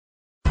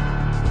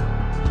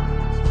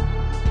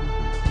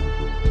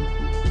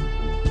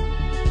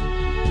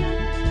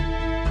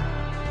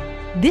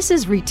This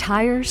is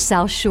Retire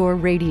South Shore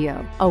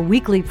Radio, a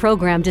weekly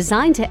program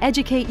designed to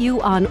educate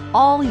you on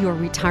all your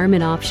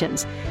retirement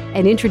options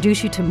and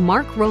introduce you to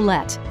Mark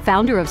Rolette,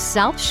 founder of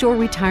South Shore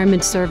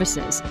Retirement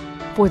Services.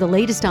 For the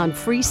latest on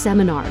free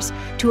seminars,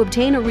 to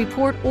obtain a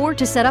report, or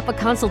to set up a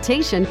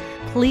consultation,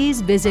 please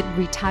visit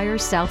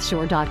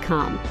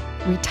retiresouthshore.com.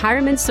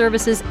 Retirement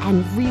services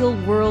and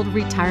real-world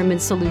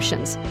retirement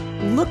solutions,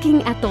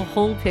 looking at the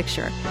whole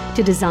picture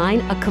to design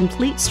a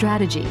complete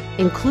strategy,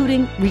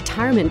 including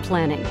retirement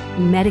planning,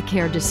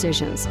 Medicare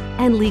decisions,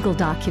 and legal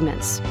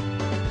documents.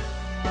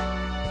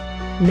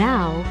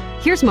 Now,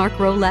 here's Mark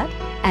Rolette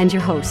and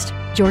your host,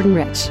 Jordan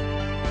Rich.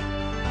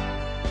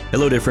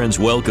 Hello, dear friends.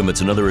 Welcome.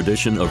 It's another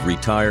edition of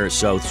Retire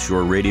South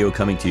Shore Radio,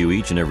 coming to you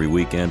each and every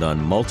weekend on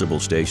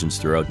multiple stations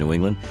throughout New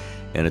England.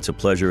 And it's a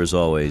pleasure, as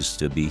always,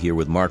 to be here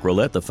with Mark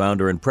Rolette, the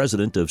founder and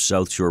president of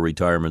South Shore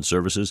Retirement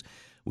Services.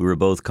 We were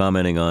both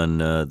commenting on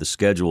the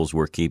schedules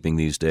we're keeping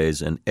these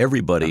days, and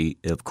everybody,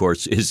 of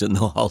course, is in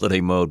the holiday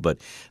mode.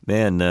 But,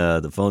 man,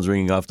 the phone's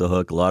ringing off the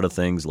hook, a lot of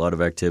things, a lot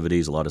of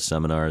activities, a lot of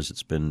seminars.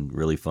 It's been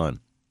really fun.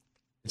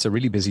 It's a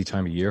really busy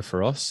time of year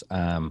for us.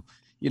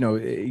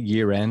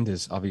 Year end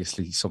is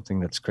obviously something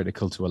that's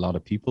critical to a lot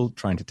of people,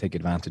 trying to take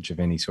advantage of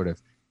any sort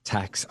of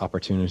tax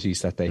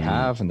opportunities that they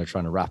have, and they're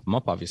trying to wrap them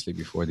up obviously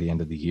before the end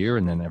of the year.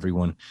 And then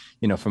everyone,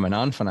 from a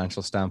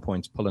non-financial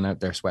standpoint, is pulling out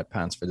their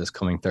sweatpants for this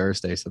coming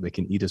Thursday so they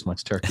can eat as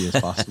much turkey as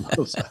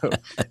possible. So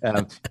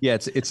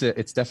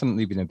it's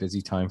definitely been a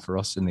busy time for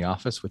us in the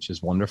office, which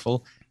is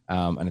wonderful.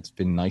 And it's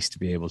been nice to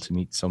be able to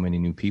meet so many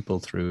new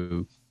people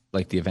through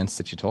like the events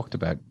that you talked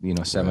about,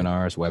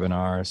 seminars,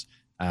 webinars,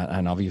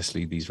 and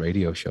obviously these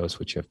radio shows,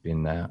 which have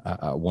been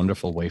a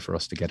wonderful way for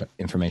us to get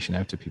information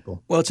out to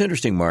people. Well, it's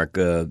interesting, Mark.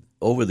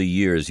 Over the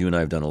years, you and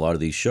I have done a lot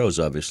of these shows,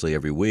 obviously,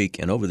 every week.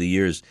 And over the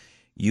years,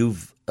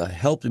 you've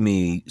helped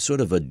me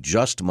sort of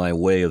adjust my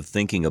way of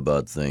thinking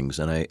about things.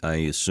 And I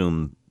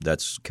assume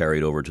that's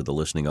carried over to the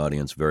listening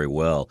audience very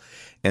well.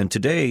 And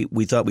today,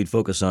 we thought we'd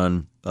focus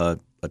on a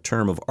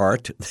term of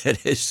art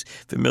that is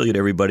familiar to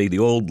everybody, the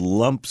old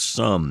lump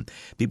sum.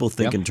 People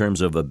think in terms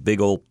of a big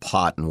old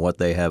pot and what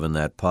they have in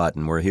that pot,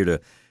 and we're here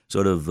to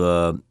sort of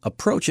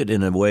approach it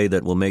in a way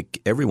that will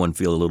make everyone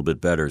feel a little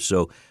bit better.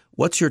 So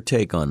what's your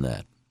take on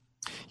that?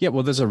 Yeah,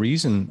 well, there's a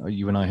reason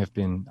you and I have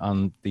been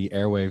on the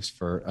airwaves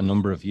for a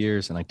number of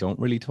years, and I don't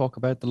really talk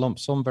about the lump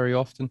sum very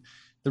often.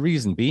 The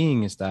reason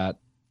being is that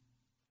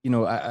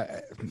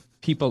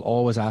people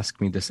always ask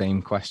me the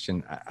same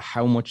question: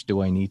 how much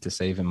do I need to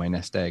save in my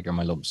nest egg or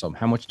my lump sum?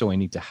 How much do I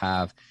need to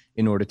have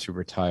in order to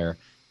retire?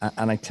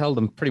 And I tell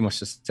them pretty much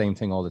the same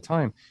thing all the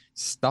time: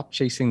 stop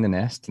chasing the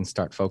nest and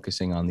start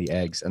focusing on the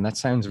eggs. And that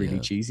sounds really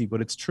cheesy,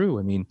 but it's true.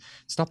 I mean,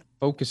 stop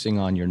focusing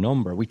on your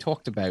number. We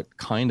talked about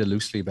kind of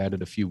loosely about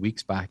it a few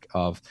weeks back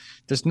of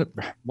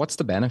what's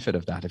the benefit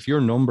of that? If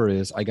your number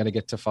is, I got to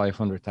get to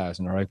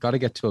 500,000 or I've got to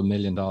get to $1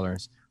 million.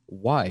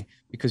 Why?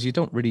 Because you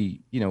don't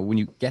really, when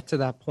you get to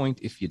that point,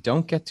 if you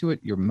don't get to it,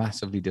 you're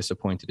massively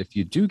disappointed. If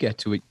you do get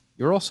to it,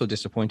 you're also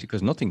disappointed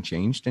because nothing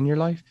changed in your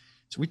life.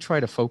 So we try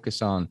to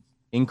focus on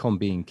income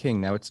being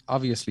king. Now, it's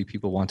obviously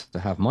people want to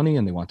have money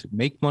and they want to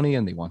make money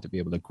and they want to be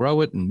able to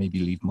grow it and maybe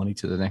leave money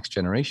to the next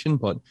generation.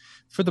 But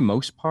for the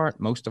most part,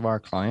 most of our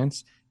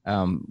clients,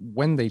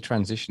 when they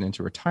transition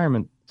into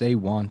retirement, they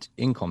want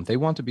income. They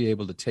want to be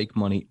able to take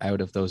money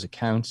out of those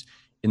accounts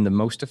in the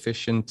most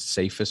efficient,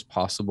 safest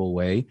possible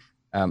way.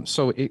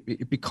 So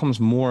it becomes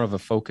more of a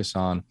focus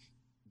on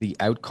the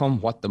outcome,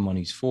 what the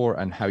money's for,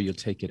 and how you'll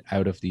take it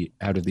out of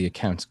the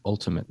accounts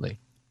ultimately.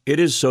 It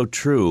is so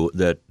true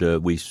that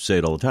we say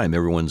it all the time.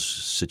 Everyone's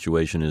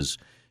situation is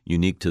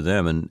unique to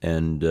them,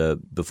 and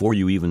before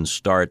you even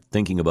start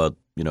thinking about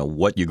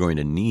what you're going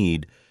to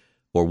need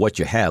or what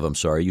you have,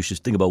 you should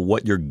think about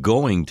what you're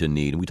going to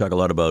need. And we talk a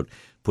lot about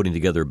putting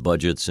together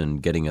budgets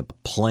and getting a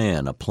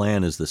plan. A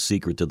plan is the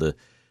secret to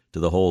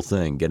the whole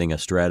thing, getting a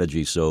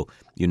strategy so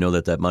you know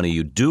that money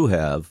you do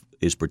have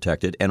is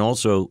protected, and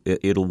also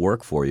it'll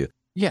work for you.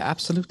 Yeah,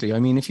 absolutely. I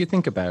mean, if you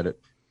think about it,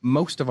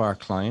 most of our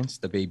clients,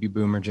 the baby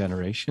boomer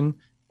generation,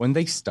 when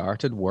they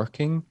started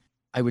working,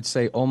 I would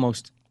say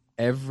almost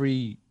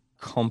every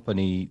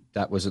company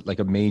that was like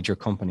a major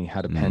company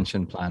had a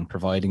pension plan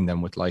providing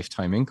them with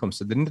lifetime income.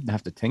 So they didn't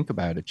have to think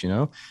about it,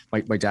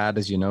 My dad,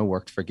 as you know,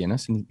 worked for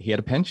Guinness and he had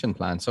a pension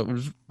plan. So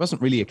it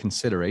wasn't really a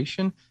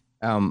consideration.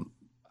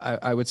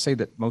 I would say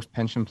that most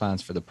pension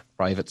plans for the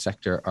private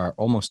sector are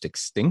almost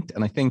extinct.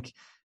 And I think,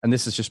 and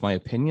this is just my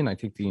opinion, I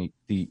think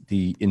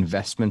the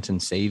investment and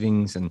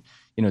savings and,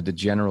 the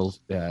general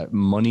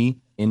money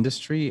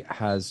industry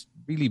has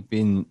really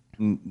been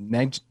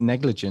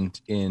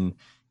negligent in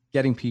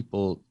getting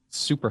people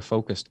super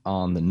focused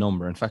on the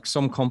number. In fact,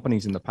 some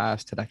companies in the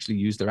past had actually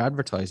used their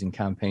advertising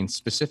campaigns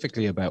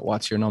specifically about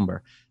what's your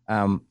number.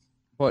 The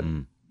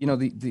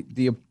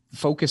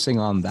focusing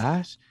on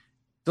that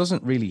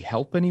doesn't really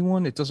help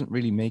anyone. It doesn't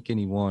really make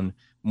anyone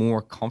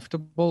more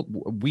comfortable.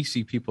 We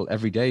see people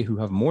every day who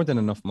have more than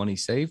enough money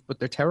saved, but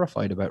they're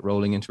terrified about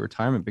rolling into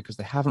retirement because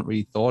they haven't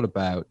really thought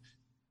about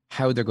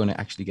how they're going to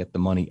actually get the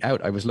money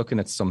out. I was looking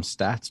at some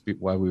stats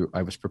while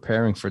I was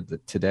preparing for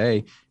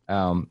today.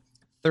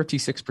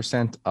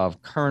 36%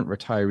 of current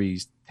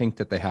retirees think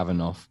that they have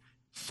enough.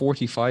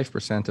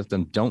 45% of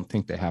them don't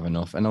think they have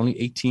enough, and only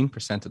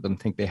 18% of them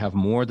think they have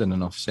more than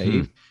enough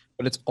saved.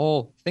 But it's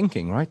all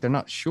thinking, right? They're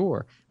not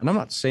sure. And I'm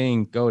not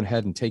saying go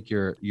ahead and take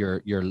your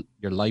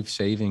life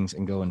savings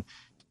and go and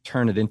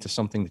turn it into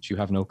something that you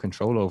have no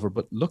control over,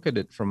 but look at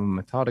it from a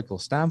methodical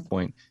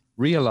standpoint.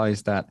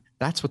 Realize that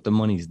that's what the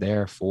money's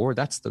there for.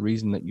 That's the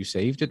reason that you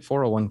saved it.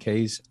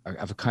 401ks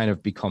have kind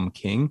of become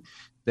king.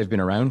 They've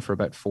been around for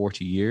about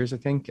 40 years, I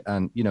think.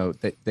 And, you know,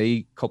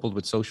 they coupled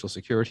with Social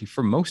Security,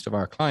 for most of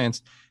our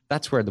clients,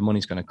 that's where the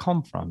money's going to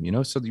come from, you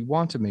know? So you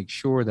want to make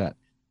sure that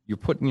you're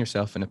putting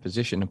yourself in a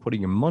position and putting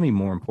your money,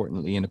 more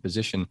importantly, in a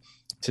position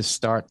to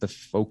start the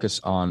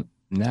focus on,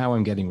 now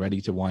I'm getting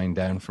ready to wind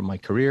down from my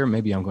career.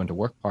 Maybe I'm going to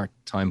work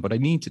part-time, but I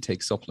need to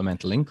take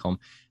supplemental income.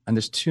 And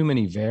there's too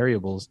many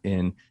variables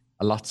in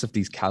lots of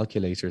these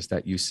calculators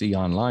that you see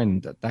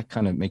online. That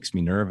kind of makes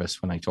me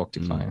nervous when I talk to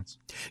clients.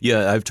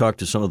 Yeah, I've talked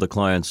to some of the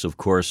clients, of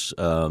course,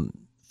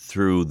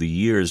 through the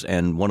years.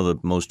 And one of the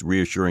most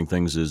reassuring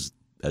things is,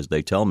 as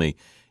they tell me,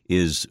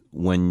 is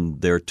when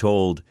they're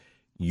told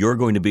you're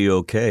going to be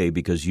okay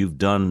because you've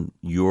done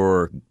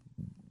your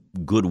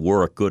good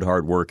work, good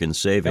hard work in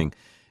saving. Yep.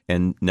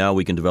 And now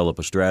we can develop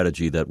a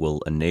strategy that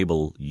will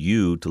enable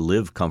you to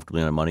live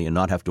comfortably on money and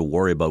not have to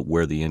worry about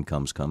where the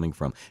income's coming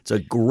from. It's a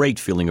great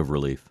feeling of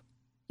relief.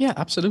 Yeah,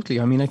 absolutely.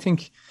 I mean, I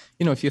think,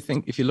 you know, if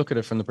you look at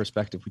it from the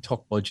perspective, we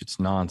talk budgets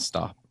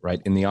nonstop,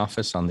 right? In the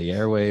office, on the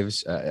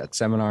airwaves, at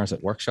seminars,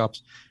 at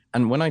workshops.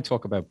 And when I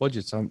talk about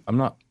budgets, I'm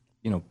not,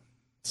 you know,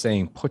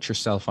 saying put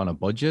yourself on a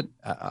budget.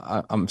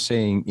 I'm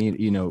saying,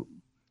 you know,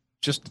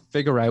 just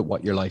figure out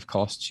what your life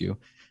costs you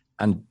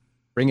and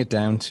bring it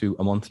down to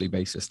a monthly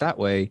basis. That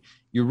way,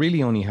 you're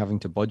really only having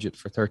to budget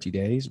for 30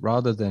 days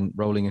rather than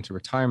rolling into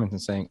retirement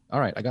and saying, all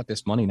right, I got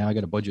this money, now I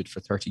got a budget for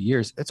 30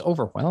 years. It's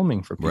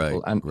overwhelming for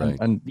people. Right.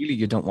 And really,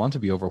 you don't want to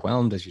be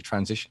overwhelmed as you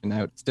transition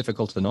out. It's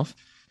difficult enough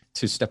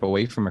to step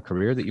away from a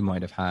career that you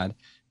might have had,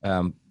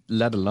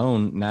 let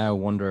alone now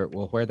wonder,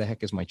 well, where the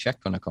heck is my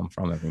check going to come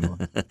from every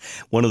month?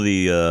 One of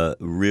the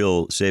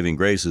real saving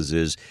graces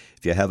is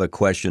if you have a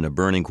question, a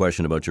burning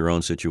question about your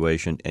own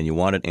situation, and you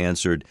want it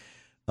answered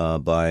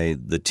by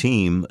the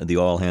team, the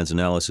All Hands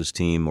Analysis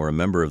team, or a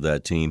member of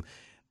that team,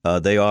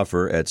 they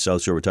offer at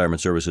South Shore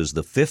Retirement Services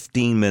the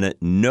 15-minute,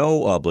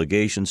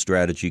 no-obligation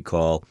strategy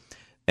call.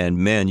 And,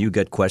 man, you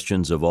get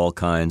questions of all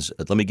kinds.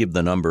 Let me give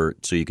the number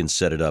so you can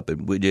set it up.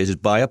 It is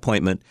by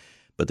appointment,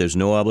 but there's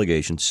no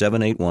obligation,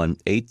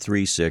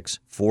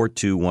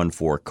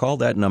 781-836-4214. Call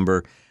that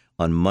number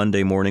on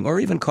Monday morning,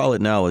 or even call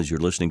it now as you're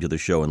listening to the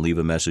show and leave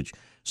a message.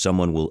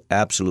 Someone will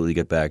absolutely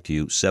get back to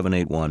you,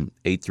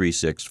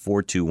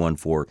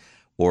 781-836-4214,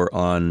 or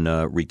on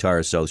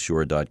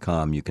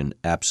retiresouthshore.com. You can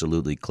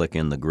absolutely click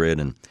in the grid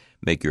and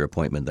make your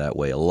appointment that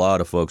way. A lot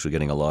of folks are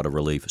getting a lot of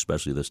relief,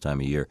 especially this time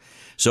of year.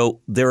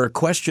 So there are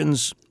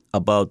questions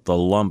about the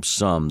lump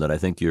sum that I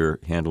think you're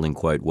handling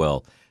quite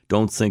well.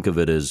 Don't think of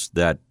it as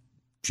that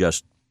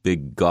just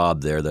big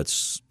gob there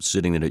that's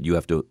sitting in it you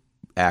have to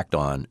act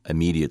on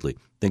immediately.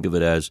 Think of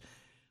it as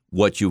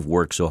what you've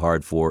worked so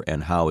hard for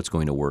and how it's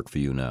going to work for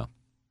you now.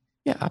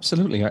 Yeah,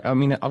 absolutely. I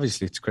mean,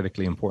 obviously, it's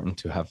critically important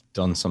to have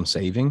done some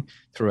saving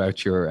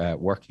throughout your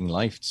working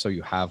life so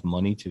you have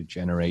money to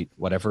generate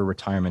whatever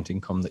retirement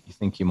income that you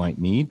think you might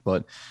need.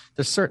 But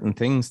there's certain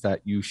things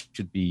that you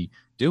should be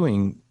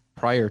doing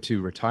prior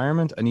to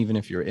retirement. And even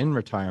if you're in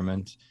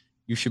retirement,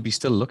 you should be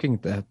still looking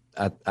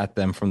at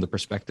them from the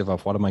perspective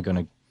of what am I going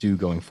to do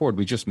going forward.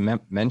 We just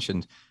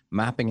mentioned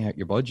mapping out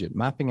your budget,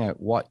 mapping out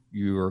what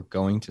you're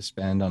going to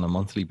spend on a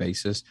monthly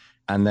basis,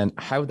 and then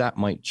how that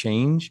might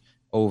change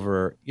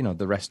over, you know,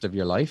 the rest of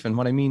your life. And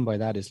what I mean by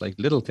that is like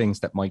little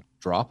things that might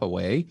drop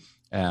away,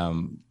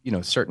 you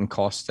know, certain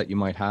costs that you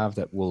might have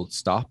that will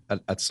stop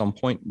at some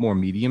point, more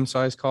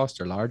medium-sized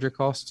costs or larger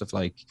costs of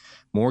like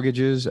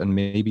mortgages, and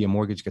maybe a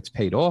mortgage gets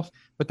paid off.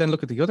 But then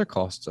look at the other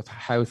costs of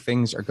how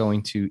things are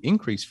going to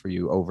increase for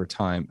you over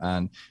time.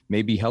 And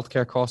maybe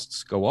healthcare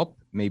costs go up.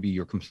 Maybe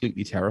you're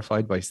completely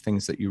terrified by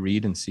things that you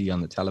read and see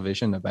on the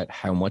television about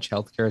how much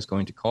healthcare is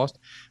going to cost.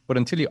 But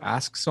until you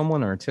ask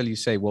someone, or until you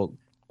say, well,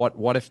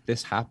 what if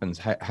this happens?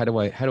 How do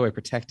I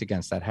protect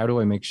against that? How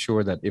do I make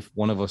sure that if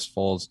one of us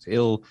falls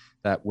ill,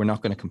 that we're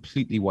not going to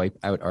completely wipe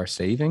out our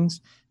savings?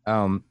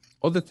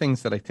 Other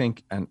things that I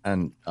think,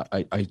 and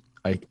I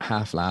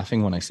half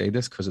laughing when I say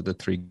this because of the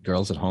three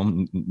girls at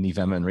home, Neve,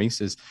 Emma, and Reese,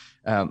 is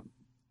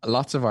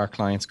lots of our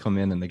clients come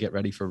in and they get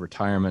ready for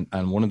retirement.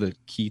 And one of the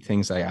key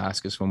things I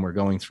ask is when we're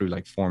going through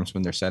like forms,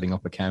 when they're setting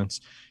up accounts,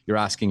 you're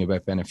asking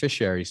about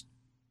beneficiaries.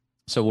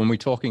 So when we're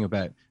talking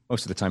about,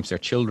 most of the times their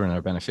children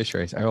are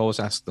beneficiaries, I always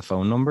ask the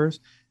phone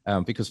numbers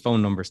because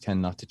phone numbers tend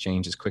not to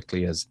change as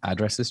quickly as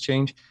addresses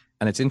change.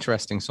 And it's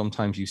interesting,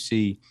 sometimes you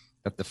see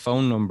that the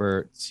phone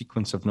number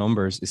sequence of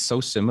numbers is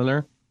so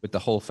similar with the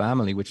whole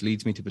family, which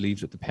leads me to believe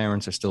that the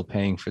parents are still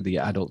paying for the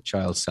adult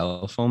child's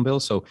cell phone bill.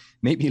 So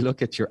maybe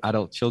look at your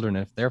adult children.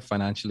 If they're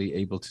financially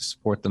able to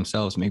support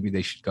themselves, maybe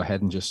they should go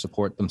ahead and just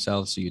support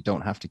themselves so you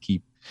don't have to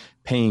keep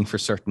paying for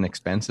certain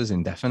expenses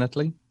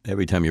indefinitely.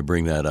 Every time you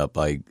bring that up,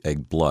 I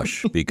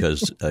blush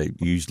because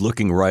he's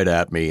looking right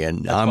at me,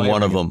 and That's I'm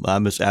one of them.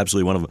 I'm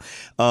absolutely one of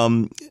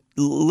them.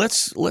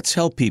 Let's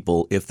help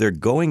people. If they're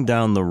going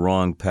down the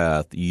wrong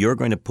path, you're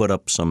going to put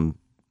up some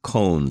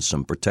cones,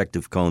 some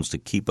protective cones to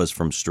keep us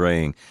from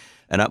straying.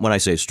 And when I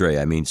say stray,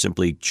 I mean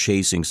simply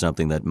chasing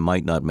something that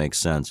might not make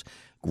sense.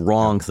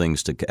 Wrong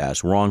things to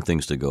ask, wrong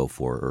things to go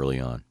for early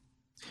on.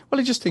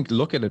 Well, I just think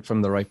look at it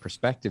from the right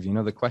perspective. You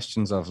know, the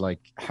questions of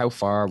like, how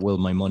far will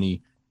my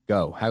money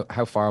go?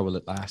 How far will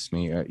it last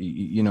me?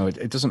 You know,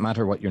 it doesn't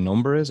matter what your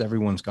number is.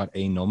 Everyone's got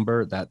a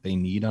number that they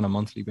need on a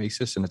monthly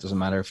basis. And it doesn't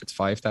matter if it's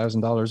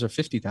 $5,000 or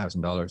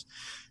 $50,000.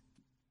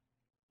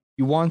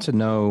 You want to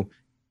know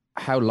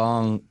how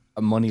long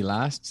money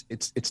lasts.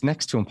 It's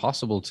next to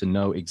impossible to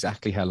know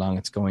exactly how long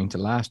it's going to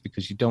last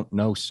because you don't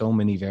know so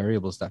many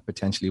variables that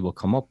potentially will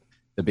come up.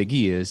 The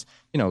biggie is,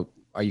 you know,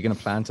 are you going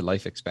to plan to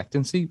life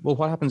expectancy? Well,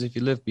 what happens if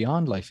you live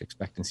beyond life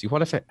expectancy?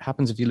 What if it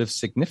happens if you live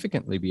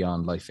significantly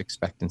beyond life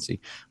expectancy?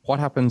 What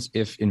happens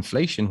if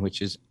inflation,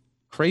 which is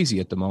crazy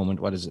at the moment,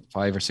 what is it,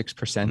 5 or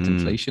 6%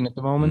 inflation at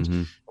the moment?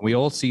 Mm-hmm. We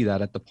all see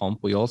that at the pump.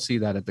 We all see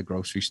that at the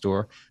grocery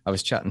store. I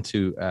was chatting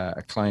to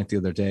a client the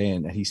other day,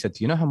 and he said,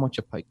 do you know how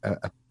much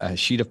a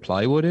sheet of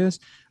plywood is?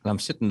 And I'm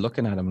sitting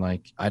looking at him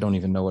like, I don't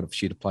even know what a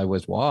sheet of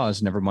plywood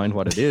was, never mind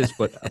what it is.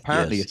 But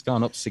apparently yes. It's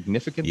gone up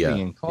significantly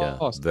in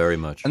cost. Yeah, very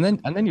much. And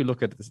then you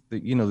look at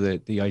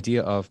the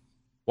idea of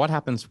what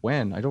happens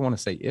when, I don't want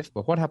to say if,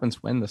 but what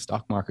happens when the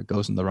stock market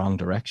goes in the wrong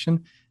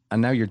direction?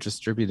 And now you're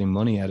distributing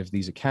money out of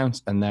these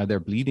accounts, and now they're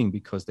bleeding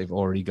because they've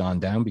already gone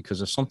down because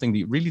of something that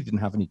you really didn't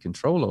have any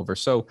control over.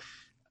 So,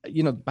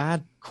 you know,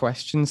 bad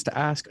questions to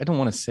ask. I don't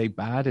want to say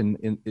bad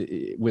in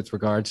with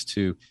regards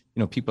to, you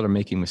know, people are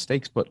making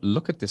mistakes, but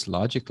look at this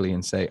logically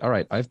and say, all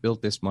right, I've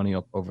built this money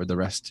up over the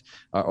rest,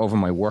 over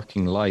my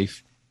working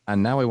life,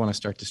 and now I want to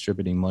start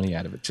distributing money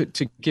out of it.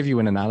 To give you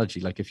an analogy,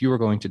 like if you were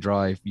going to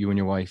drive, you and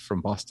your wife,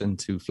 from Boston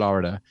to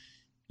Florida,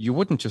 you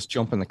wouldn't just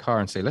jump in the car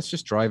and say, let's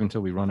just drive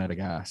until we run out of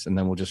gas and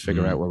then we'll just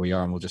figure out where we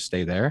are and we'll just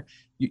stay there.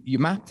 You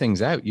map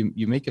things out.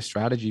 You make a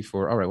strategy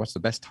for, all right, what's the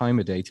best time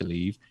of day to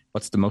leave?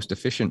 What's the most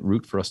efficient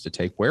route for us to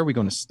take? Where are we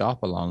going to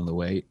stop along the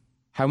way?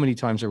 How many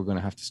times are we going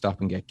to have to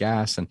stop and get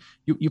gas? And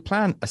you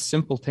plan a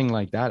simple thing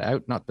like that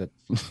out. Not that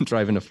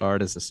driving to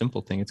Florida is a simple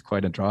thing. It's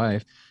quite a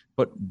drive.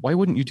 But why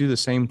wouldn't you do the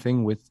same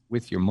thing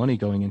with your money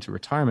going into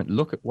retirement?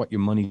 Look at what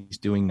your money is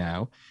doing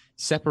now.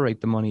 Separate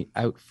the money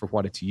out for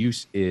what its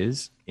use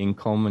is,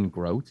 income and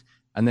growth.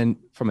 And then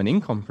from an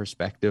income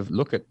perspective,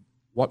 look at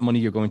what money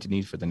you're going to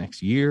need for the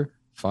next year,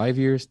 5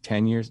 years,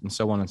 10 years, and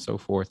so on and so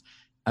forth.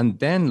 And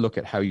then look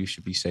at how you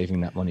should be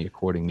saving that money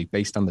accordingly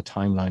based on the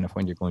timeline of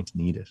when you're going to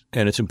need it.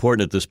 And it's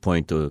important at this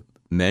point to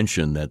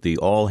mention that the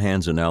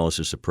all-hands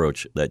analysis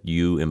approach that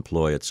you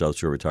employ at South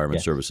Shore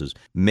Retirement Services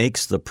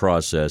makes the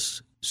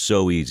process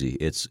so easy.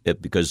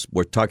 Because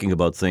we're talking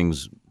about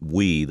things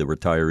we, the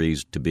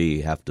retirees to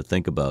be, have to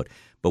think about.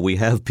 But we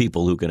have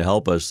people who can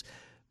help us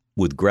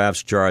with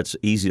graphs, charts,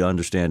 easy to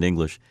understand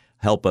English,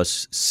 help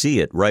us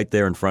see it right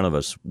there in front of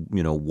us,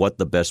 you know, what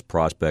the best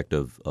prospect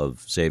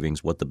of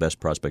savings, what the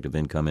best prospect of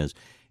income is.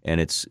 And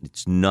it's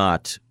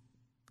not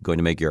going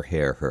to make your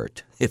hair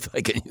hurt, if I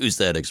can use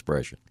that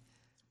expression.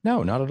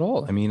 No, not at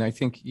all. I mean, I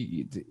think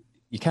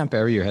you can't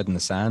bury your head in the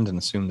sand and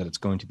assume that it's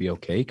going to be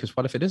okay, because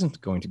what if it isn't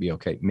going to be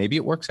okay? Maybe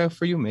it works out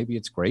for you. Maybe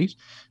it's great.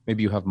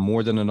 Maybe you have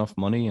more than enough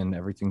money and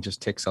everything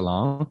just ticks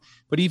along.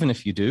 But even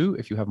if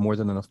you have more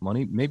than enough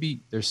money,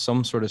 maybe there's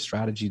some sort of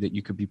strategy that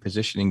you could be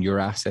positioning your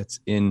assets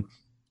in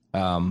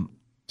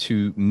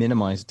to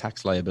minimize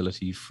tax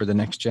liability for the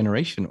next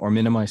generation, or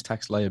minimize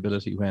tax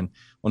liability when,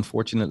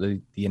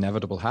 unfortunately, the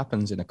inevitable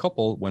happens in a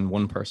couple when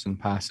one person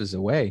passes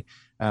away.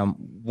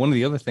 One of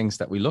the other things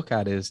that we look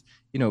at is,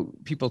 you know,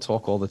 people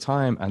talk all the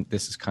time, and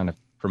this is kind of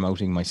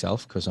promoting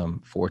myself because I'm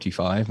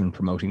 45 and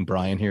promoting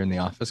Brian here in the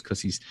office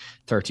because he's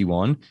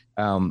 31.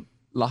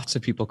 Lots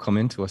of people come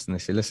into us and they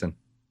say, listen,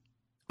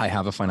 I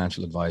have a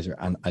financial advisor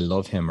and I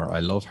love him or I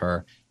love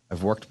her.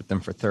 I've worked with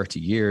them for 30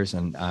 years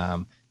and,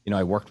 you know,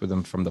 I worked with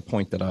them from the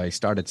point that I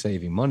started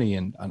saving money.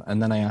 And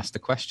then I asked the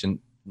question,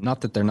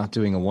 not that they're not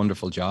doing a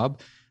wonderful job,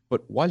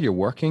 but while you're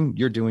working,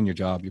 you're doing your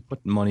job, you're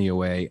putting money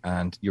away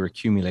and you're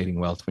accumulating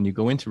wealth. When you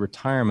go into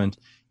retirement,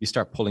 you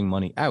start pulling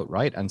money out,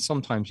 right? And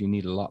sometimes you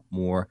need a lot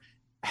more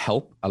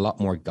help, a lot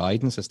more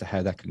guidance as to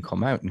how that can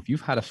come out. And if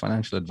you've had a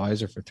financial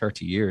advisor for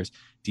 30 years,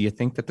 do you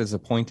think that there's a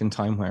point in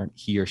time where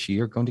he or she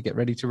are going to get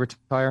ready to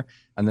retire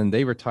and then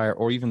they retire,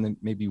 or even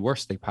maybe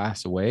worse, they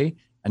pass away?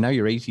 And now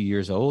you're 80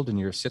 years old and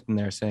you're sitting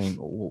there saying,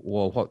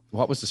 well,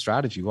 what was the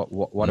strategy?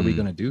 What are we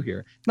going to do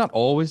here? Not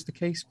always the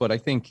case, but I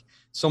think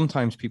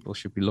sometimes people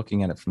should be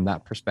looking at it from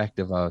that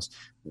perspective as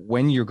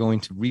when you're going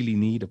to really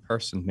need a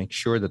person, make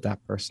sure that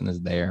that person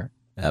is there.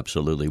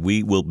 Absolutely.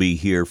 We will be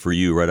here for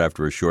you right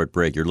after a short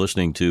break. You're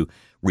listening to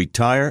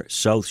Retire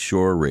South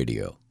Shore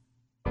Radio.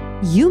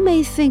 You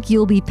may think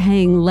you'll be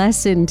paying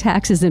less in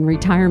taxes in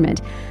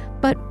retirement,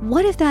 but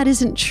what if that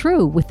isn't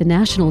true with the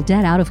national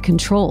debt out of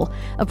control,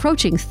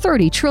 approaching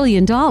 $30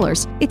 trillion?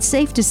 It's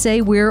safe to say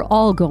we're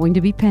all going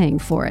to be paying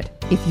for it.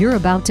 If you're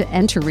about to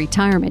enter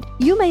retirement,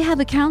 you may have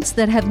accounts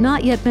that have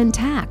not yet been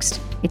taxed.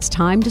 It's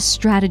time to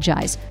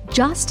strategize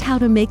just how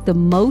to make the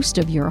most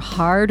of your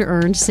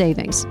hard-earned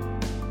savings.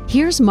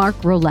 Here's Mark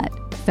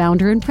Rolette,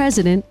 founder and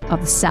president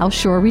of South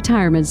Shore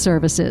Retirement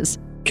Services.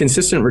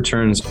 Consistent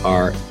returns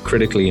are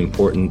critically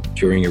important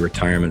during your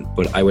retirement,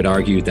 but I would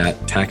argue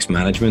that tax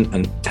management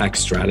and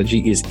tax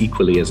strategy is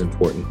equally as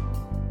important.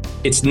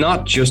 It's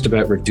not just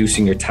about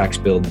reducing your tax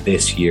bill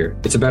this year.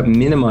 It's about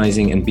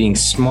minimizing and being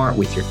smart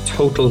with your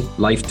total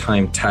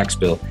lifetime tax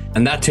bill,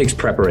 and that takes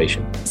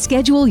preparation.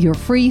 Schedule your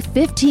free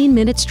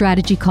 15-minute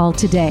strategy call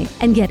today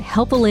and get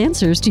helpful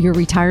answers to your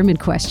retirement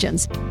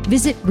questions.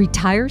 Visit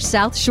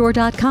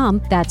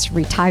retiresouthshore.com. That's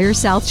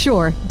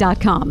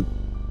retiresouthshore.com.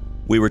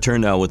 We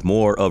return now with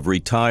more of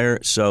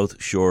Retire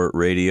South Shore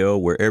Radio.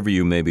 Wherever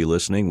you may be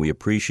listening, we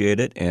appreciate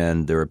it.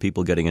 And there are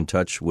people getting in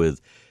touch with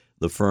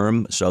the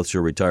firm, South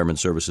Shore Retirement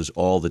Services,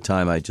 all the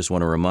time. I just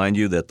want to remind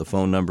you that the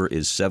phone number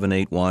is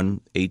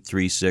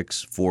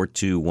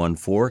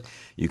 781-836-4214.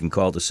 You can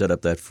call to set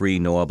up that free,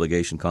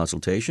 no-obligation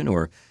consultation,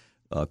 or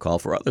call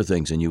for other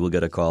things, and you will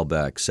get a call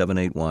back,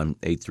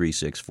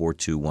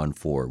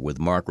 781-836-4214. With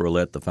Mark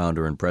Rolette, the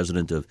founder and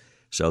president of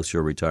South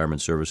Shore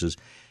Retirement Services.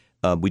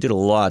 We did a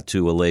lot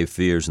to allay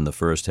fears in the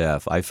first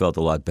half. I felt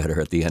a lot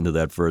better at the end of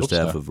that first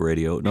half of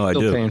radio. No, I do.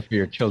 Still paying for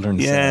your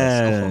children's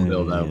cell phone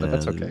bill now, but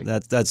that's okay.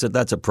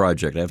 That's a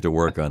project. I have to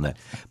work on that.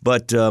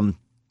 But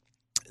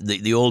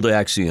the old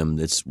axiom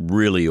that's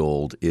really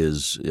old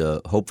is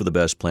hope for the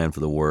best, plan for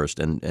the worst.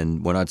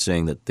 And we're not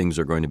saying that things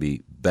are going to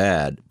be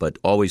bad, but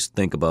always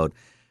think about,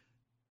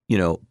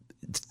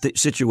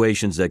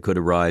 situations that could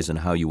arise and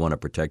how you want to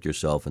protect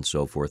yourself and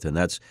so forth. And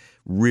that's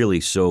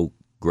really so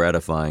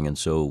gratifying and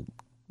so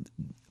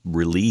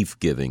relief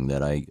giving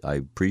that I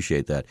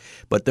appreciate that.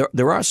 But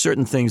there are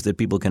certain things that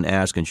people can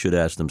ask and should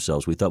ask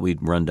themselves. We thought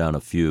we'd run down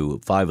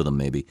 5 of them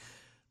maybe,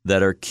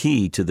 that are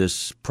key to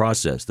this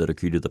process, that are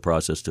key to the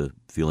process to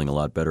feeling a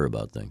lot better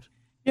about things.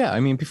 Yeah,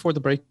 I mean, before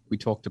the break, we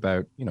talked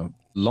about,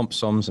 lump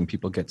sums, and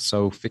people get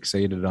so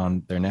fixated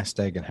on their nest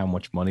egg and how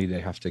much money they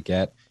have to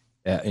get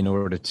in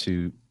order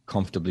to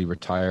comfortably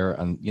retire.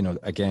 And,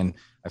 again,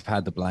 I've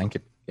had the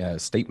blanket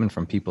statement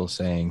from people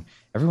saying,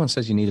 everyone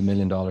says you need $1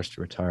 million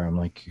to retire. I'm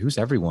like, who's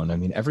everyone? I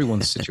mean,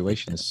 everyone's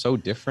situation is so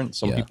different.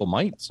 Some people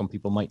might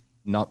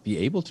not be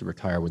able to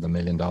retire with $1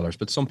 million,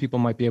 but some people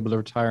might be able to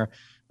retire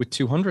with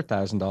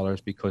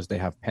 $200,000 because they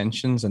have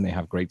pensions and they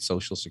have great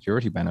social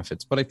security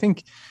benefits. But I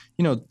think,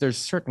 there's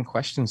certain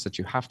questions that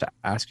you have to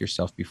ask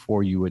yourself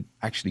before you would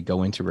actually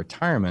go into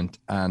retirement.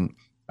 And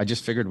I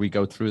just figured we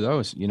go through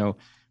those.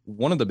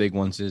 One of the big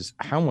ones is,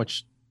 how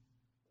much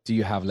do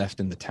you have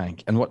left in the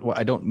tank? And what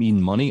I don't mean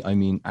money, I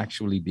mean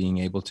actually being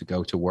able to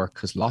go to work.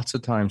 Because lots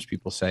of times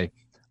people say,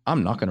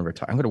 I'm not going to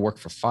retire. I'm going to work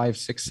for 5,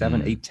 6,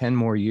 7, 8, 10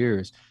 more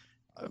years.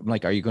 I'm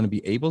like, are you going to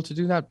be able to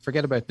do that?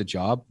 Forget about the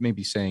job,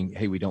 maybe saying,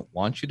 hey, we don't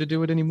want you to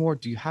do it anymore.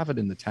 Do you have it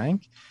in the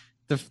tank?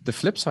 The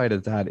flip side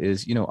of that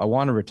is, I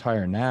want to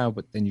retire now,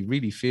 but then you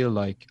really feel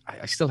like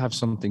I still have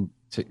something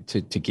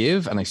to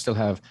give, and I still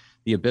have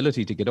the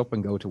ability to get up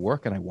and go to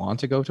work, and I want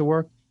to go to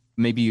work.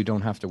 Maybe you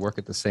don't have to work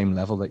at the same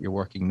level that you're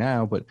working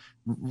now, but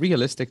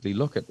realistically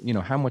look at,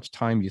 how much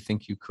time you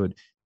think you could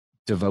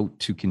devote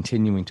to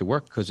continuing to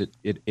work, because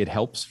it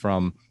helps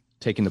from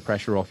taking the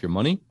pressure off your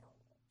money,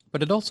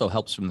 but it also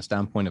helps from the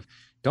standpoint of,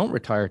 don't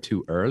retire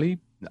too early.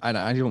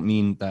 I don't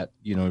mean that,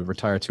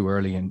 retire too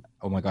early and,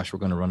 oh my gosh, we're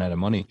going to run out of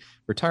money.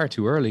 Retire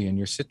too early and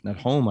you're sitting at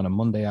home on a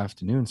Monday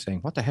afternoon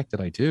saying, what the heck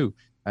did I do?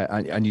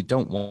 And you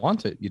don't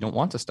want it. You don't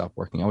want to stop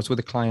working. I was with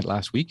a client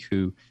last week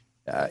who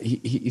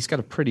he's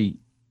got a pretty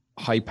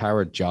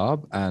high-powered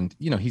job, and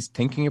he's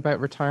thinking about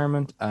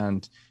retirement.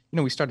 And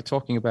we started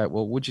talking about,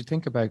 well, would you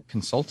think about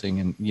consulting?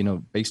 And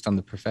based on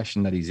the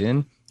profession that he's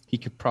in, he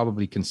could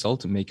probably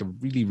consult and make a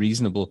really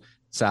reasonable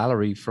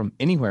salary from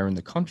anywhere in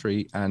the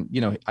country. And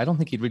I don't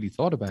think he'd really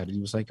thought about it.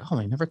 He was like, oh,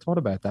 I never thought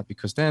about that,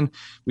 because then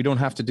we don't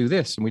have to do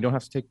this, and we don't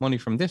have to take money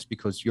from this,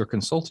 because your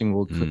consulting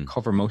will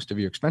cover most of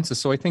your expenses.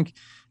 So I think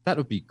that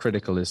would be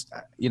critical, is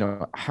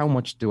how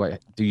much do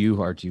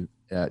you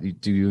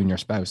and your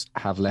spouse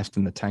have left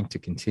in the tank to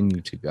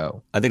continue to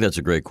go? I think that's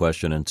a great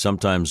question. And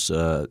sometimes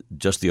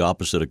just the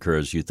opposite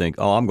occurs. You think,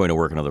 oh, I'm going to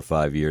work another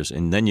 5 years.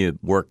 And then you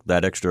work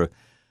that extra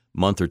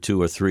month or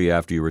 2 or 3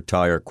 after you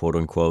retire, quote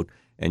unquote,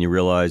 and you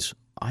realize,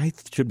 I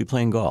should be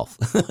playing golf.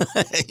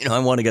 I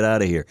want to get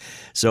out of here.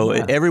 So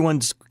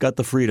everyone's got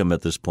the freedom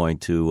at this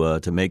point to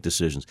make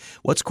decisions.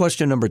 What's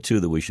question number 2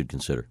 that we should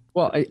consider?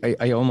 Well,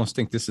 I almost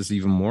think this is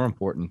even more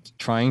important.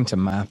 Trying to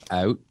map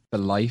out the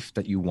life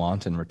that you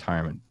want in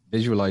retirement.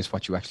 visualize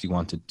what you actually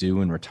want to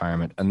do in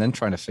retirement, and then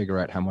trying to figure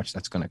out how much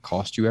that's going to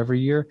cost you every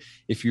year.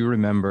 If you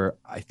remember,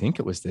 I think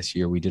it was this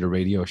year, we did a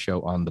radio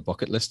show on the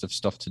bucket list of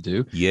stuff to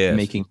do. Yes.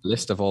 Making a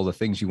list of all the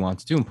things you want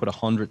to do and put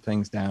 100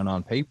 things down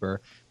on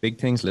paper, big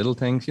things, little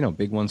things,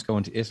 big ones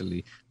going to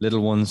Italy,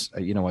 little ones,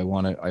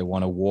 I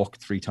want to walk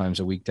 3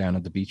 times a week down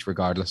at the beach,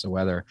 regardless of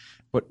weather.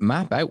 But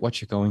map out what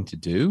you're going to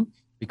do,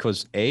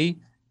 because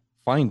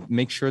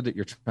make sure that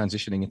you're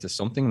transitioning into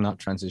something, not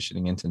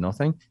transitioning into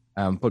nothing.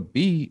 But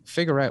B,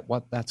 figure out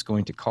what that's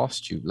going to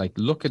cost you. Like,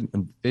 look at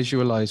and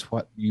visualize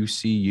what you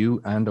see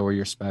you and or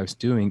your spouse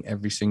doing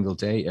every single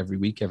day, every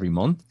week, every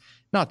month,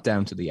 not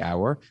down to the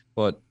hour,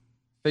 but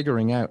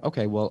figuring out,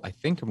 okay, well, I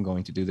think I'm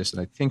going to do this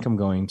and I think I'm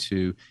going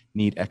to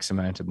need X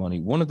amount of money.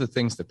 One of the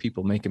things that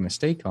people make a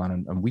mistake on,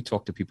 and we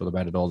talk to people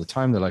about it all the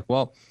time, they're like,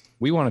 well,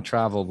 we want to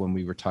travel when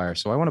we retire,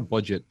 so I want to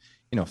budget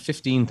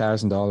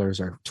 $15,000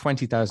 or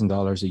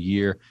 $20,000 a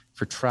year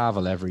for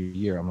travel every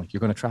year. I'm like, you're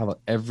going to travel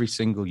every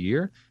single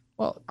year?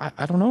 Well,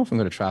 I don't know if I'm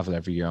going to travel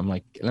every year. I'm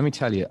like, let me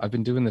tell you, I've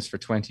been doing this for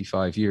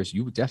 25 years.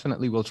 You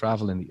definitely will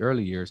travel in the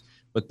early years,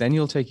 but then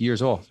you'll take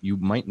years off. You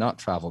might not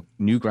travel.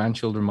 New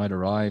grandchildren might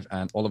arrive,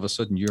 and all of a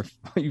sudden you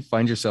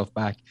find yourself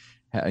back,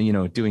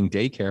 doing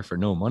daycare for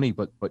no money,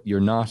 but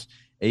you're not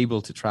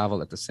able to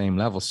travel at the same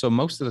level. So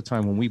most of the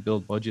time when we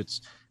build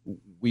budgets,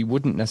 we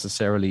wouldn't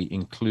necessarily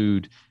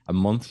include a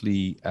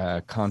monthly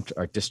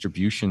or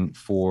distribution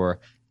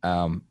for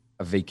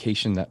a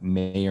vacation that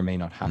may or may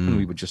not happen.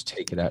 We would just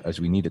take it out as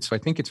we need it. So I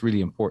think it's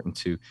really important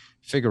to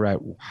figure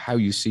out how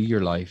you see your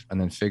life and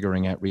then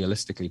figuring out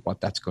realistically what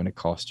that's going to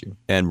cost you.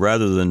 And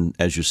rather than,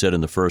 as you said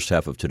in the first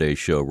half of today's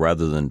show,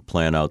 rather than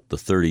plan out the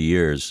 30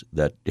 years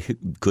that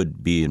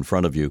could be in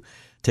front of you,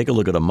 take a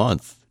look at a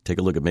month. Take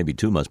a look at maybe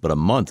 2 months, but a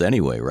month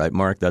anyway, right,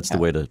 Mark? That's the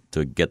way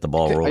to get the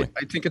ball rolling.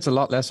 I think it's a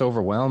lot less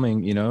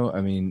overwhelming,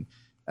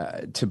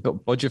 to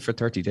budget for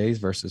 30 days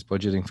versus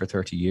budgeting for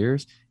 30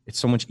 years. It's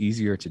so much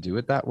easier to do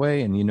it that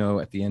way. And,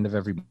 at the end of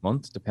every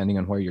month, depending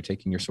on where you're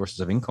taking your sources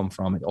of income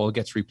from, it all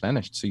gets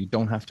replenished. So you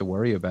don't have to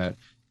worry about,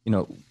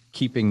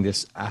 keeping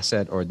this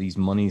asset or these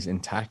monies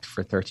intact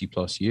for 30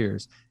 plus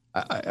years.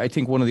 I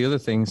think one of the other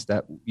things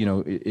that,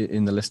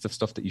 in the list of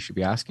stuff that you should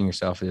be asking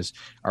yourself is,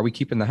 are we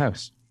keeping the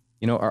house?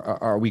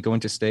 Are we going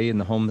to stay in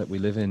the home that we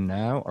live in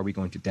now? Are we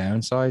going to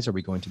downsize? Are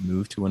we going to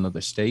move to another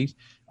state?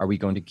 Are we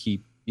going to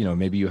keep,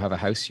 maybe you have a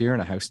house here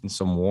and a house in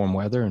some warm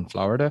weather in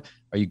Florida.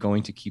 Are you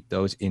going to keep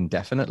those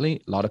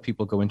indefinitely? A lot of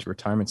people go into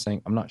retirement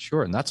saying, I'm not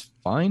sure. And that's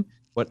fine.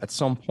 But at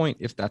some point,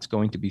 if that's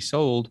going to be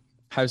sold,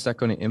 how's that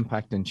going to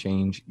impact and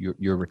change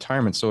your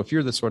retirement? So if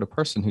you're the sort of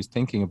person who's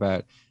thinking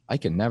about, I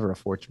can never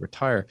afford to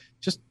retire,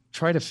 just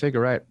try to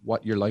figure out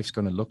what your life's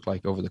going to look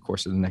like over the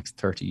course of the next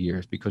 30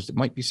 years, because it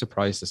might be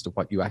surprised as to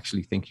what you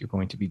actually think you're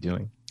going to be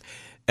doing.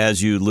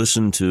 As you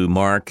listen to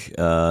Mark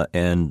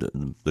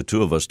and the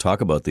two of us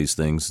talk about these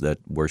things that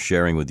we're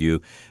sharing with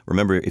you,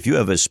 remember, if you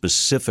have a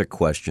specific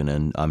question,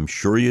 and I'm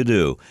sure you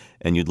do,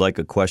 and you'd like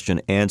a question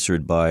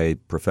answered by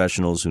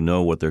professionals who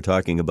know what they're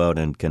talking about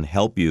and can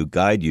help you,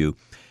 guide you,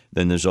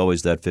 then there's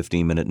always that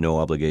 15-minute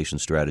no-obligation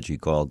strategy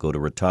call. Go to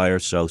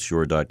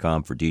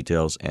retiresouthshore.com for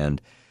details and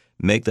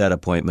make that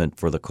appointment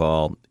for the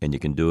call, and you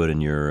can do it in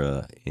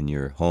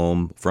your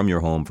home, from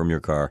your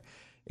car.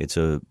 It's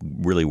a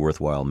really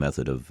worthwhile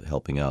method of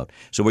helping out.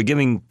 So we're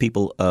giving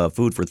people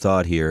food for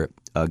thought here.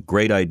 A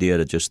great idea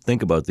to just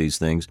think about these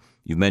things.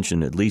 You've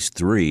mentioned at least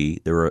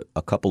 3. There are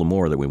a couple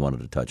more that we wanted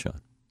to touch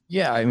on.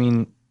 Yeah,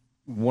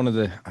 one of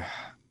the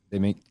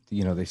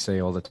they say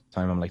all the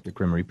time, I'm like the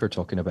Grim Reaper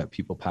talking about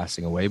people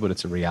passing away, but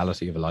it's a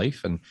reality of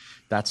life, and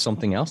that's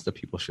something else that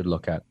people should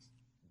look at.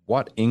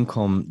 What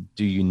income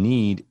do you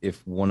need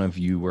if one of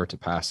you were to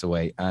pass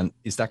away? And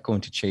is that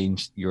going to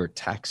change your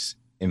tax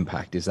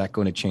impact? Is that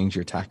going to change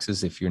your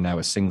taxes if you're now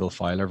a single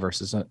filer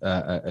versus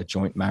a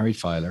joint married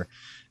filer?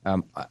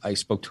 I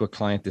spoke to a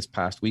client this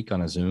past week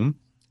on a Zoom,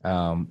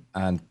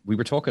 and we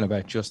were talking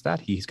about just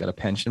that. He's got a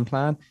pension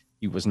plan.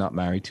 He was not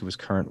married to his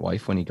current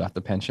wife when he got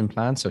the pension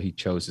plan, so he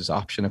chose his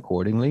option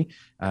accordingly.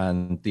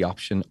 And the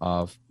option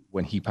of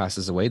when he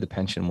passes away, the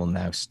pension will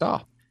now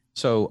stop.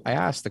 So I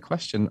asked the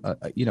question,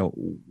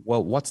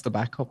 well, what's the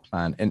backup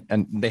plan?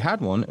 And they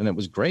had one, and it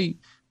was great.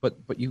 But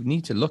you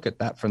need to look at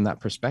that from that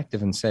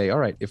perspective and say, all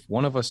right, if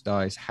one of us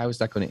dies, how is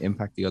that going to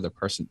impact the other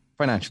person?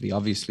 Financially,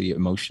 obviously,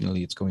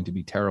 emotionally, it's going to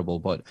be terrible.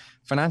 But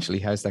financially,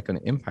 how's that going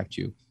to impact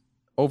you?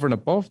 Over and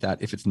above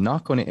that, if it's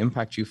not going to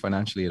impact you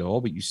financially at all,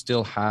 but you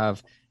still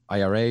have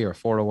IRA or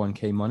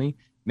 401k money,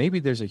 maybe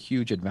there's a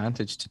huge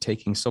advantage to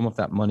taking some of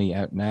that money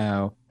out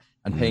now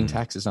and paying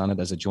taxes on it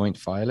as a joint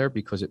filer,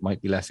 because it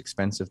might be less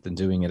expensive than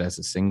doing it as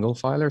a single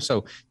filer.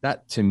 So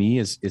that, to me,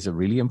 is a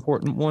really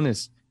important one,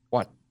 is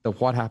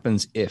what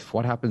happens if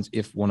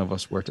one of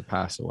us were to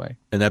pass away.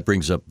 And that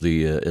brings up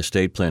the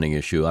estate planning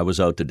issue. I was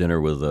out to dinner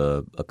with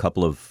a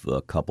couple of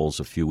couples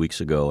a few weeks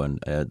ago,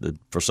 and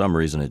for some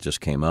reason it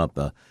just came up.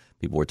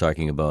 People were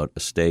talking about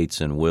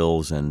estates and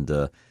wills,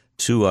 and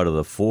 2 out of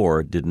the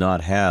 4 did not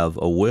have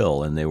a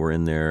will, and they were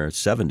in their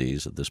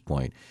 70s at this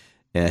point.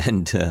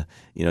 And,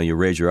 you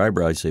raise your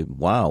eyebrow and say,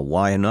 wow,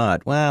 why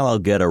not? Well, I'll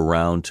get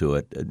around to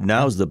it.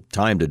 Now's the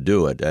time to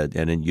do it. And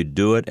then you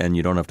do it and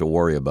you don't have to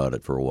worry about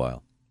it for a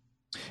while.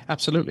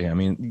 Absolutely. I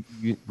mean,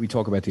 we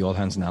talk about the all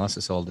hands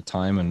analysis all the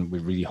time, and we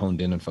really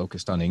honed in and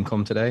focused on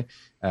income today.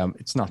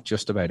 It's not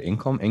just about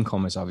income.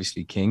 Income is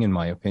obviously king, in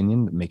my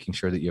opinion, making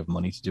sure that you have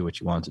money to do what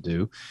you want to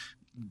do.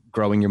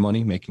 Growing your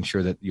money, making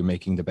sure that you're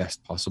making the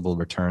best possible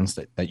returns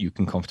that you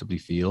can comfortably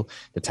feel.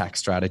 The tax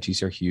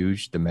strategies are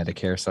huge. The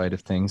Medicare side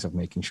of things, of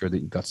making sure that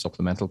you've got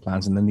supplemental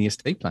plans, and then the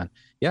estate plan.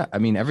 Yeah, I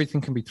mean, everything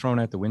can be thrown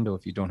out the window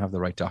if you don't have the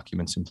right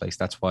documents in place.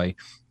 That's why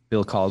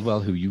Bill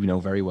Caldwell, who you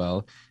know very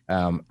well,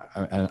 and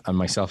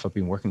myself have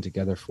been working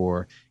together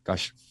for,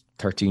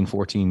 13,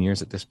 14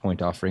 years at this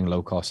point, offering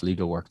low-cost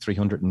legal work,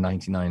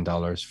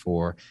 $399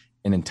 for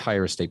an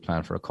entire estate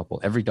plan for a couple,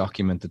 every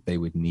document that they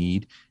would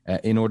need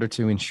in order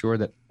to ensure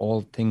that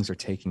all things are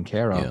taken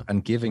care of,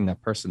 and giving that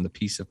person the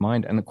peace of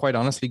mind, and quite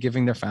honestly,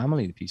 giving their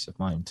family the peace of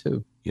mind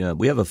too. Yeah,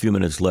 we have a few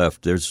minutes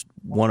left. There's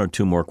one or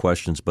two more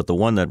questions, but the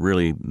one that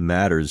really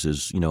matters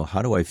is,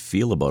 how do I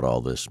feel about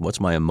all this?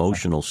 What's my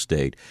emotional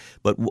state?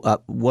 But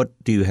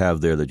what do you have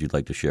there that you'd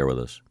like to share with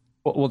us?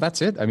 Well,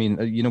 that's it. I mean,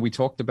 we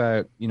talked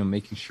about,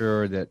 making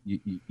sure that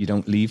you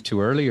don't leave too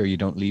early or you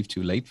don't leave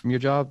too late from your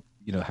job.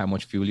 How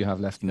much fuel you have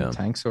left in the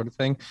tank, sort of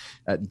thing.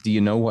 Do you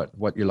know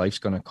what your life's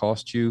going to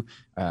cost you?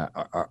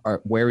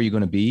 Where are you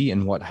going to be,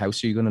 and what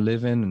house are you going to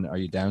live in? And are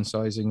you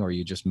downsizing, or are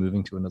you just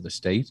moving to another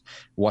state?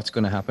 What's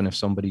going to happen if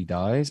somebody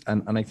dies?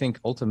 And I think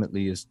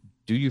ultimately is,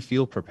 do you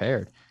feel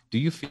prepared? Do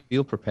you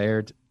feel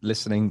prepared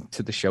listening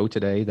to the show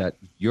today that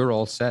you're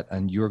all set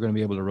and you're going to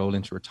be able to roll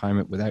into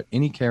retirement without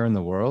any care in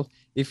the world?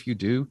 If you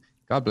do,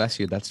 God bless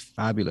you. That's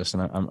fabulous.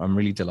 And I'm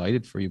really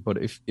delighted for you. But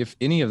if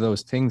any of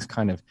those things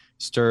kind of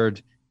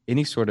stirred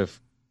any sort of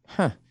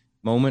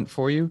moment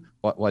for you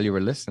while you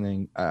were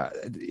listening,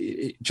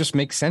 it just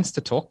makes sense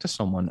to talk to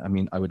someone. I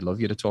mean, I would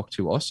love you to talk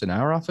to us in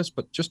our office,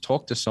 but just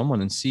talk to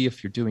someone and see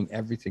if you're doing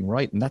everything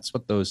right. And that's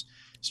what those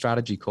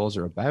strategy calls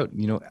are about.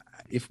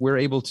 If we're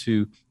able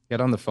to get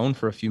on the phone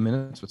for a few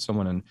minutes with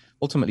someone and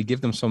ultimately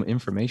give them some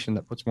information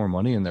that puts more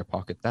money in their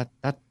pocket,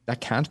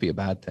 that can't be a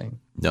bad thing.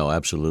 No,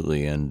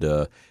 absolutely. And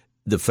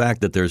the fact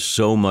that there's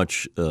so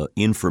much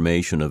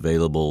information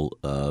available,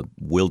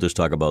 we'll just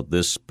talk about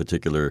this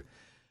particular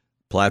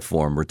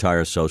platform,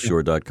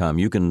 retiresouthshore.com.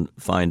 You can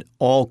find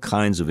all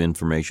kinds of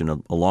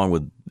information along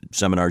with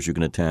seminars you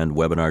can attend,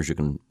 webinars you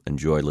can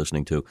enjoy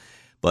listening to.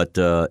 But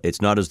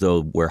it's not as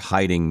though we're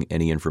hiding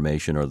any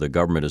information or the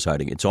government is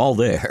hiding. It's all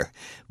there.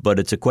 But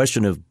it's a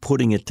question of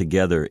putting it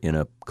together in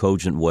a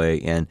cogent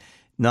way and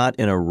not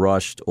in a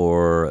rushed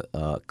or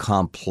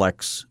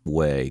complex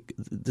way.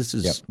 This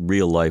is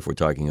real life we're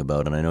talking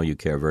about, and I know you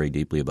care very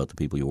deeply about the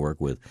people you work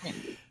with.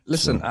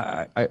 Listen,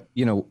 I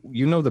you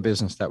know the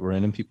business that we're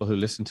in, and people who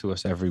listen to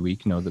us every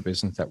week know the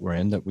business that we're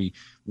in, that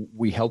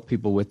we help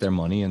people with their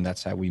money, and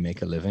that's how we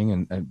make a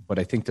living. But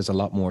I think there's a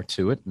lot more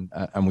to it,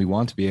 and we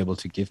want to be able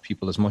to give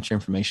people as much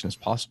information as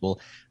possible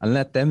and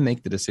let them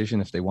make the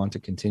decision if they want to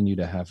continue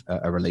to have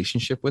a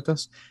relationship with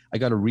us. I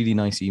got a really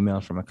nice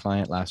email from a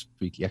client last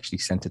week. He actually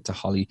sent it to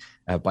Holly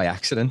by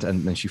accident,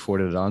 and then she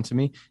forwarded it on to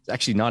me. It's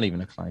actually not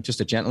even a client,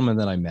 just a gentleman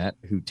that I met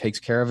who takes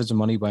care of his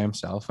money by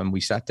himself. And we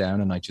sat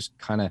down and I just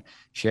kind of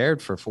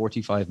shared for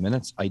 45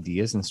 minutes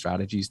ideas and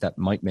strategies that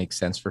might make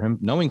sense for him,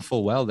 knowing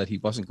full well that he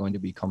wasn't going to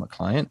become a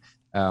client.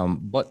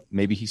 But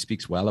maybe he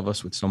speaks well of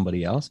us with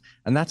somebody else,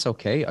 and that's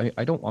okay.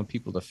 I don't want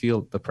people to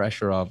feel the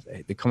pressure of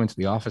they come into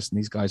the office and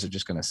these guys are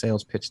just going to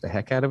sales pitch the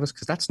heck out of us,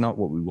 because that's not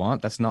what we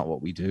want. That's not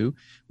what we do.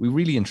 We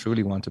really and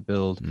truly want to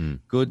build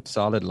good,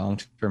 solid,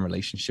 long-term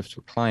relationships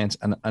with clients,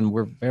 and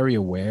we're very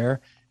aware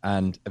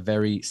and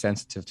very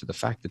sensitive to the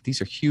fact that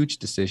these are huge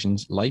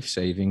decisions, life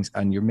savings,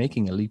 and you're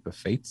making a leap of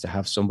faith to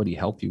have somebody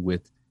help you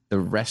with the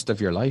rest of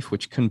your life,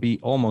 which can be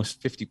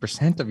almost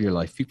 50% of your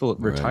life. People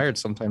retired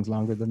sometimes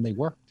longer than they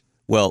worked.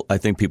 Well, I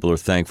think people are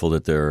thankful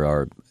that there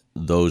are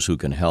those who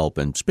can help.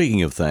 And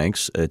speaking of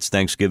thanks, it's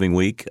Thanksgiving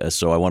week,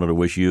 so I wanted to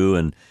wish you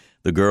and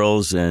the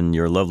girls and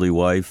your lovely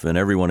wife and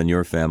everyone in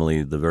your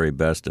family the very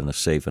best and a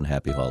safe and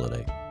happy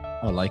holiday.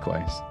 Oh,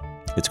 likewise.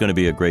 It's going to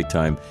be a great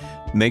time.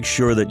 Make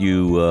sure that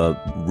you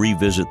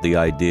revisit the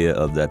idea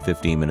of that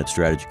 15-minute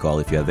strategy call.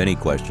 If you have any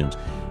questions,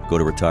 go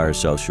to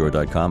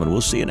retiresouthshore.com, and we'll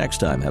see you next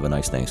time. Have a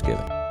nice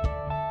Thanksgiving.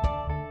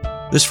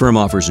 This firm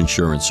offers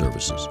insurance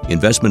services.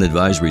 Investment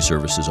advisory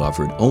services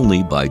offered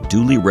only by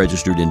duly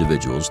registered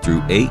individuals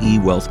through AE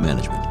Wealth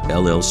Management,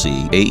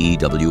 LLC,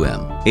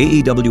 AEWM.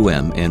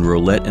 AEWM and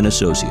Roulette &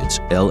 Associates,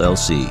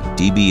 LLC,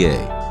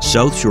 DBA.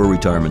 South Shore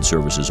Retirement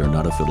Services are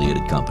not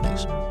affiliated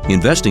companies.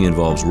 Investing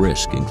involves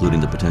risk, including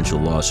the potential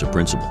loss of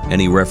principal.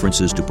 Any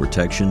references to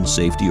protection,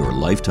 safety, or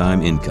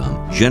lifetime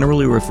income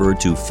generally refer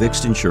to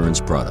fixed insurance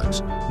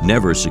products,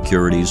 never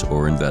securities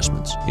or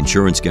investments.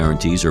 Insurance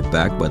guarantees are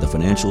backed by the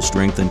financial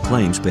strength and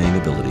claims-paying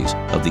abilities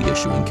of the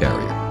issuing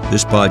carrier.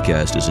 This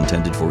podcast is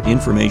intended for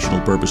informational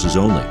purposes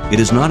only.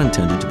 It is not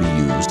intended to be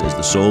used as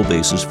the sole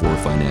basis for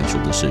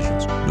financial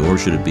decisions, nor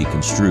should it be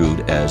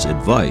construed as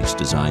advice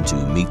designed to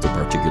meet the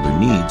particular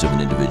needs of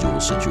an individual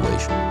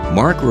situation.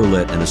 Mark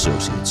Rolette and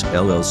Associates,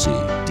 LLC,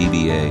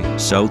 DBA,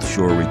 South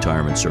Shore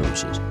Retirement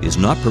Services, is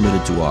not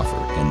permitted to offer,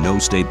 and no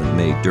statement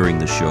made during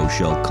this show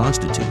shall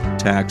constitute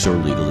tax or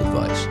legal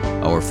advice.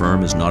 Our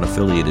firm is not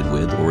affiliated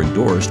with or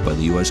endorsed by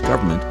the U.S.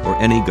 government or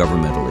any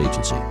governmental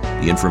agency.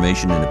 The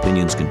information and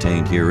opinions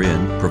contained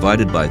herein,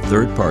 provided by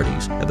third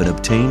parties, have been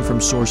obtained from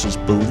sources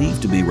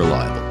believed to be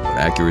reliable, but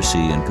accuracy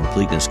and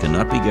completeness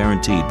cannot be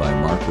guaranteed by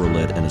Mark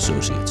Rolette and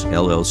Associates,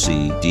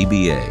 LLC,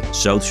 DBA,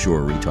 South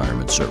Shore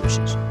Retirement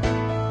Services.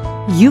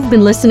 You've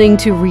been listening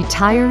to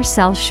Retire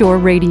South Shore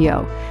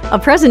Radio, a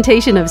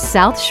presentation of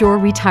South Shore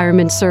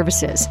Retirement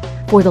Services.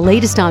 For the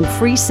latest on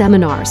free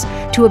seminars,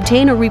 to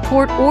obtain a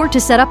report, or to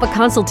set up a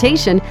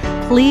consultation,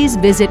 please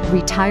visit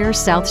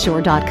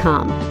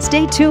retiresouthshore.com.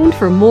 Stay tuned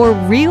for more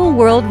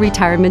real-world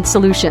retirement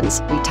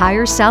solutions.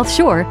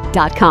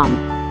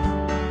 retiresouthshore.com.